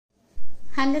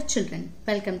Hello children,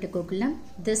 welcome to Gokulam.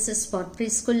 This is for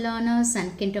preschool learners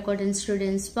and kindergarten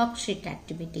students worksheet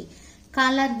activity.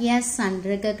 Color yes and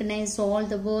recognize all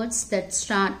the words that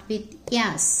start with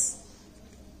yes.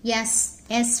 Yes,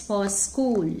 S for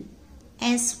school.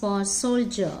 S for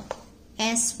soldier.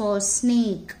 S for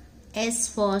snake. S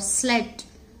for sled.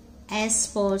 S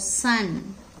for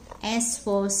sun. S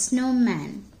for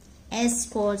snowman. S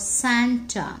for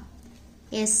Santa.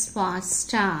 S for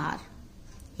star.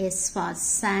 S for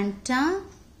Santa.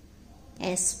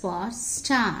 S for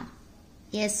star.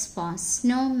 S for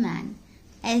snowman.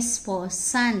 S for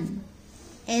sun.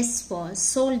 S for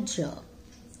soldier.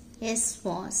 S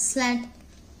for sled.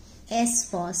 S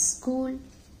for school.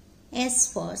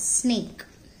 S for snake.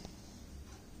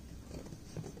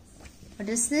 What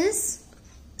is this?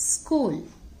 School.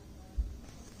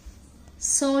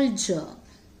 Soldier.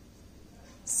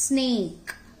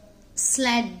 Snake.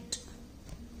 Sled.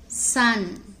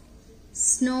 Sun.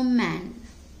 Snowman.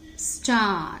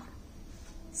 Star.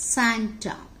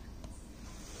 Santa.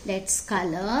 Let's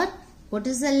color. What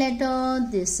is the letter?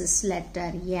 This is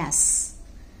letter yes.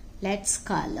 Let's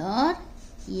color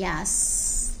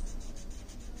yes.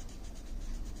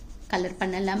 Color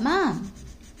pannalama.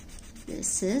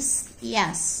 This is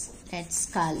yes.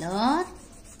 Let's color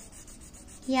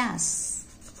yes.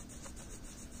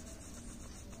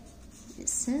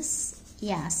 This is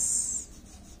yes.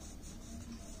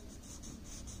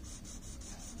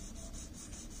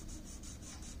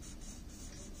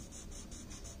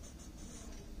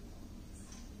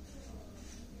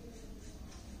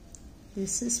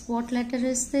 This is what letter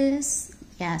is this?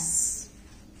 Yes.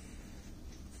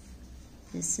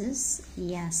 This is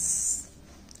yes.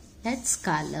 Let's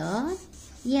color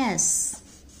yes.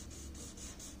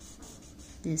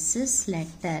 This is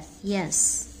letter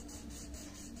yes.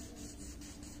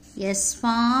 S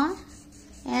for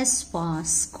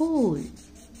school.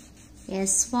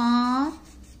 S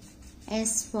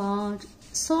for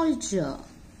soldier.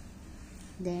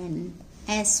 Then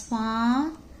S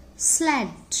for sled.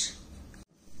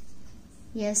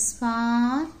 S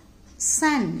for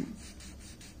sun.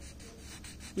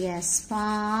 S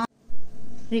for,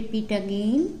 repeat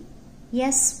again,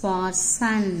 S for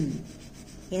sun.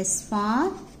 S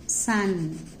for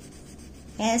sun.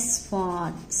 S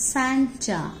for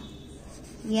Santa.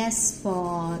 S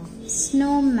for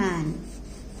snowman.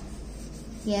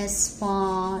 S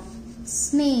for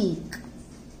snake.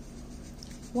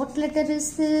 What letter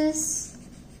is this?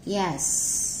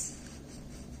 Yes.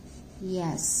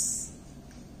 Yes.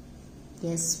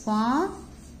 S for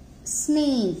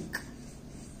snake.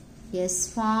 S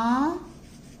for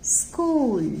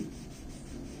school.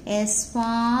 S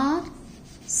for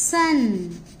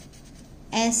sun.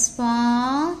 S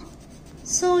for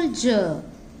soldier.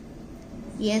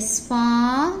 S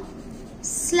for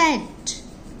sled.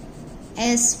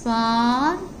 S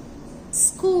for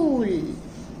school.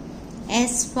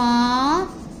 S for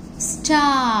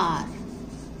star.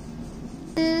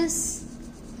 This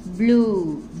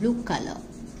blue color.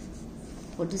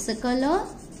 What is the color?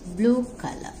 Blue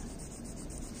color.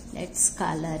 Let's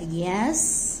color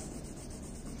yes.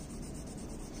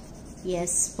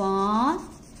 S for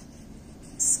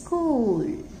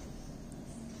school.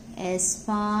 S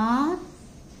for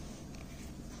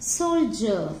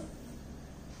soldier.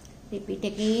 Repeat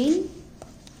again.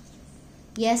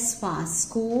 S for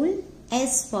school.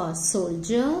 S for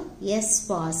soldier. S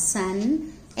for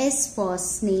sun. S for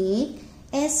snake.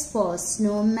 S for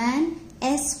snowman.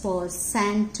 S for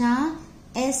Santa.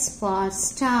 S for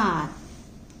star.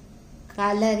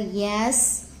 Color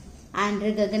yes and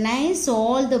recognize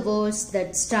all the words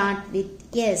that start with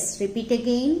yes. Repeat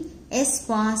again. S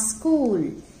for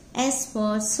school. S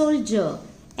for soldier.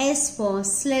 S for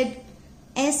sled.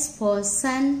 S for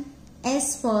sun.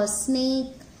 S for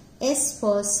snake. S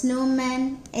for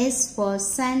snowman. S for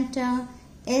Santa.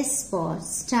 S for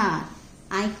star.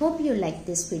 I hope you like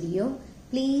this video.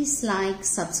 Please like,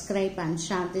 subscribe and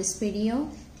share this video.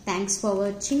 Thanks for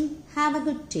watching. Have a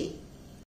good day.